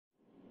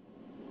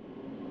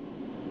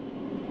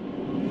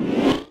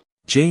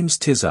James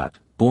Tissot,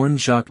 born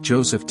Jacques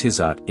Joseph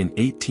Tissot in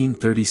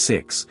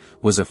 1836,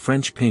 was a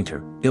French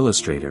painter,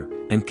 illustrator,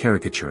 and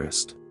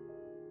caricaturist.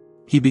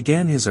 He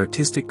began his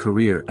artistic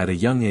career at a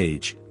young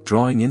age,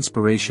 drawing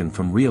inspiration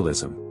from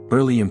realism,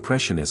 early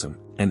impressionism,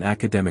 and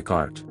academic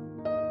art.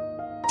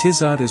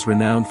 Tissot is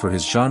renowned for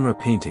his genre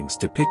paintings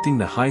depicting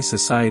the high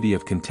society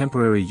of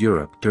contemporary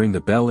Europe during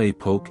the Belle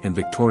Époque and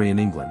Victorian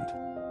England.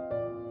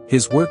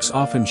 His works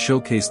often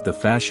showcased the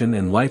fashion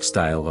and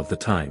lifestyle of the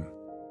time.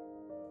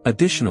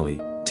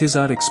 Additionally,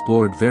 Tissot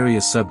explored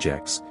various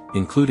subjects,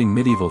 including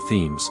medieval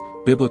themes,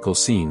 biblical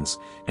scenes,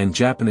 and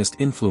Japanese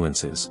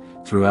influences,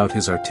 throughout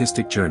his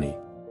artistic journey.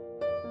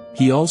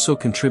 He also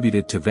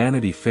contributed to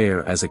Vanity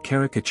Fair as a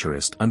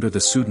caricaturist under the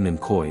pseudonym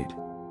Coid.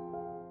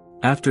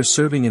 After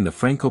serving in the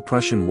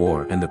Franco-Prussian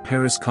War and the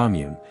Paris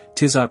Commune,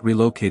 Tissot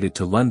relocated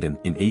to London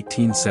in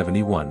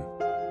 1871.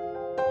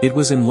 It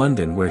was in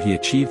London where he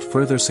achieved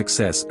further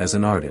success as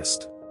an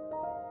artist.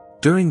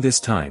 During this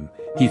time,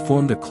 he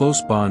formed a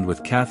close bond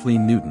with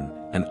Kathleen Newton,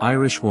 an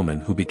Irish woman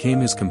who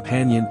became his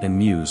companion and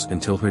muse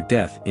until her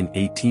death in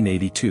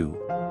 1882.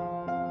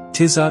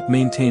 Tissot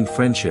maintained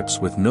friendships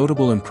with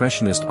notable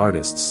Impressionist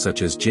artists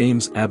such as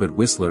James Abbott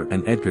Whistler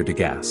and Edgar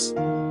Degas.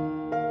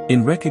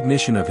 In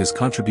recognition of his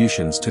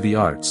contributions to the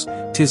arts,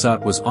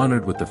 Tissot was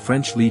honored with the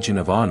French Legion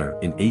of Honor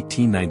in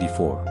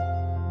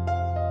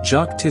 1894.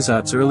 Jacques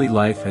Tissot's early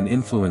life and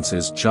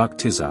influences. Jacques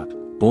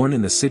Tissot, born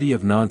in the city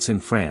of Nantes in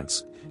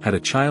France, had a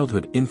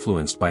childhood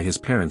influenced by his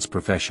parents'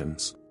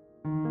 professions.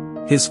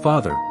 His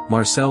father,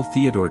 Marcel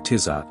Theodore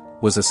Tissot,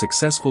 was a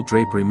successful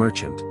drapery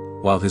merchant,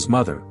 while his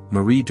mother,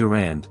 Marie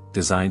Durand,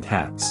 designed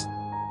hats.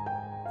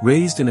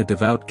 Raised in a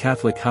devout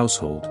Catholic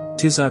household,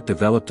 Tissot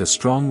developed a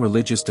strong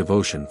religious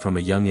devotion from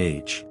a young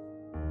age.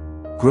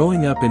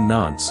 Growing up in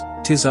Nantes,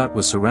 Tissot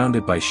was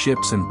surrounded by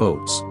ships and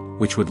boats,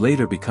 which would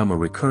later become a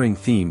recurring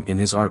theme in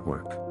his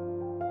artwork.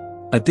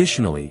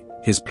 Additionally,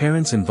 his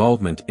parents'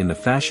 involvement in the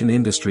fashion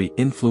industry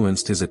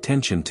influenced his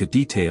attention to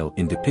detail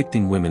in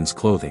depicting women's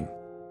clothing.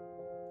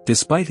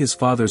 Despite his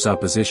father's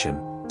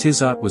opposition,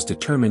 Tissot was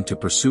determined to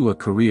pursue a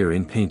career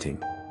in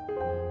painting.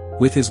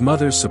 With his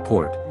mother's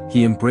support,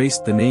 he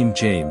embraced the name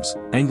James,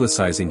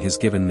 anglicizing his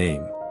given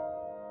name.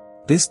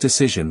 This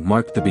decision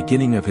marked the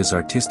beginning of his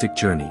artistic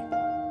journey.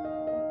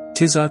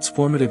 Tissot's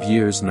formative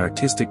years and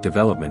artistic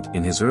development.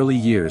 In his early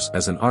years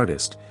as an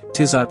artist,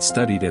 Tissot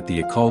studied at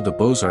the École des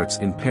Beaux-Arts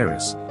in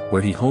Paris,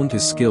 where he honed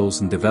his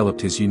skills and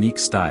developed his unique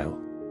style.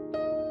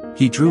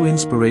 He drew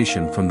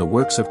inspiration from the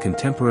works of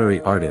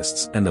contemporary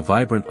artists and the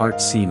vibrant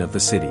art scene of the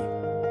city.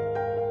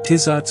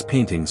 Tissot's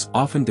paintings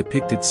often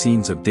depicted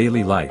scenes of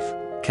daily life,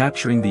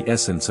 capturing the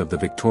essence of the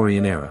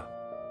Victorian era.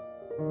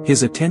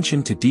 His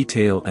attention to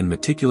detail and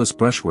meticulous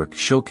brushwork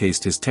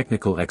showcased his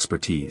technical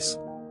expertise.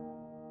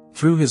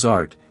 Through his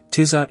art,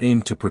 Tissot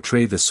aimed to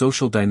portray the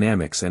social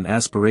dynamics and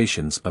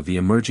aspirations of the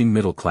emerging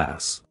middle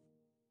class.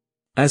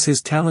 As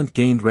his talent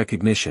gained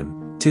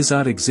recognition,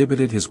 Tissot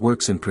exhibited his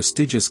works in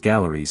prestigious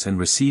galleries and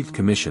received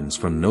commissions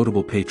from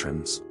notable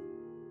patrons.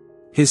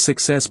 His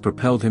success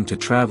propelled him to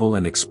travel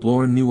and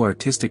explore new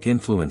artistic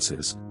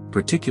influences,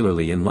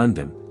 particularly in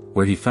London,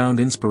 where he found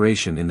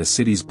inspiration in the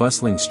city's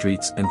bustling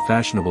streets and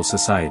fashionable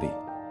society.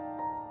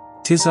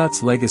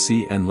 Tissot's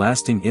legacy and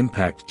lasting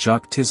impact.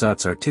 Jacques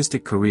Tissot's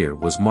artistic career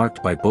was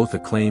marked by both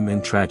acclaim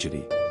and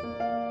tragedy.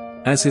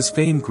 As his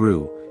fame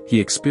grew, he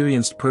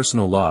experienced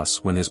personal loss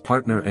when his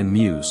partner and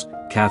muse,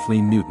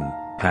 Kathleen Newton,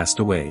 passed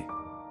away.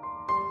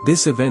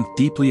 This event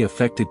deeply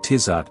affected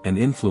Tissot and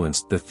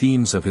influenced the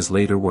themes of his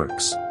later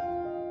works.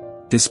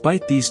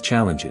 Despite these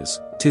challenges,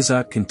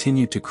 Tissot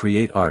continued to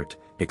create art,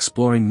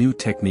 exploring new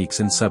techniques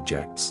and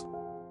subjects.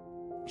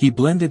 He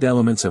blended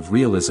elements of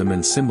realism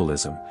and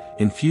symbolism,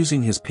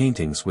 infusing his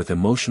paintings with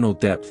emotional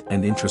depth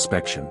and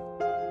introspection.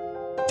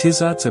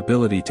 Tissot's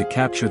ability to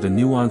capture the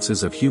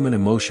nuances of human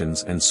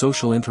emotions and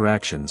social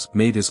interactions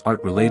made his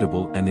art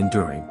relatable and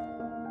enduring.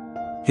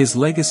 His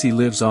legacy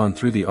lives on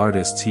through the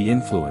artists he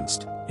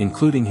influenced,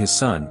 including his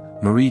son,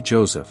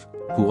 Marie-Joseph,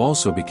 who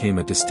also became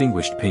a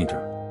distinguished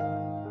painter.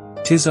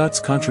 Tissot's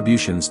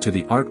contributions to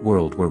the art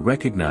world were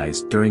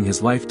recognized during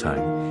his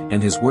lifetime,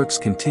 and his works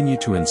continue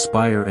to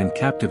inspire and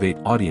captivate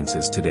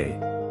audiences today.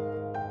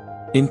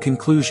 In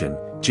conclusion,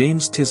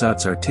 James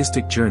Tissot's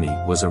artistic journey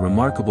was a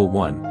remarkable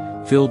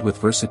one, filled with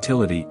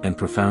versatility and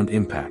profound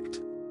impact.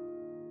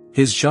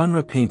 His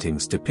genre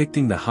paintings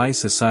depicting the high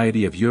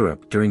society of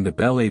Europe during the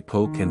Belle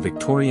Époque and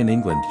Victorian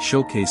England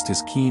showcased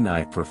his keen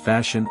eye for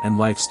fashion and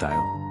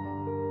lifestyle.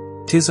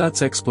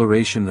 Tissot's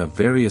exploration of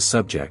various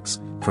subjects,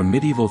 from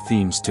medieval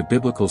themes to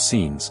biblical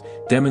scenes,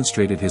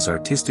 demonstrated his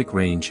artistic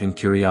range and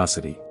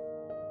curiosity.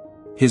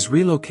 His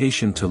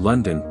relocation to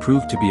London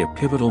proved to be a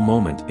pivotal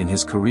moment in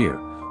his career,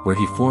 where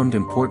he formed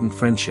important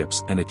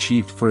friendships and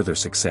achieved further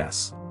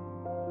success.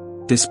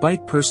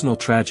 Despite personal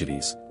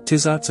tragedies,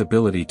 Tissot's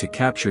ability to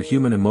capture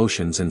human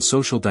emotions and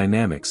social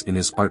dynamics in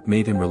his art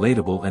made him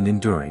relatable and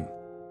enduring.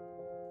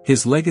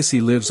 His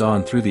legacy lives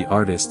on through the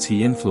artists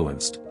he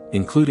influenced,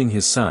 including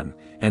his son,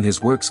 and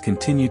his works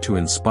continue to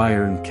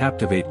inspire and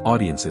captivate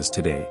audiences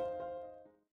today.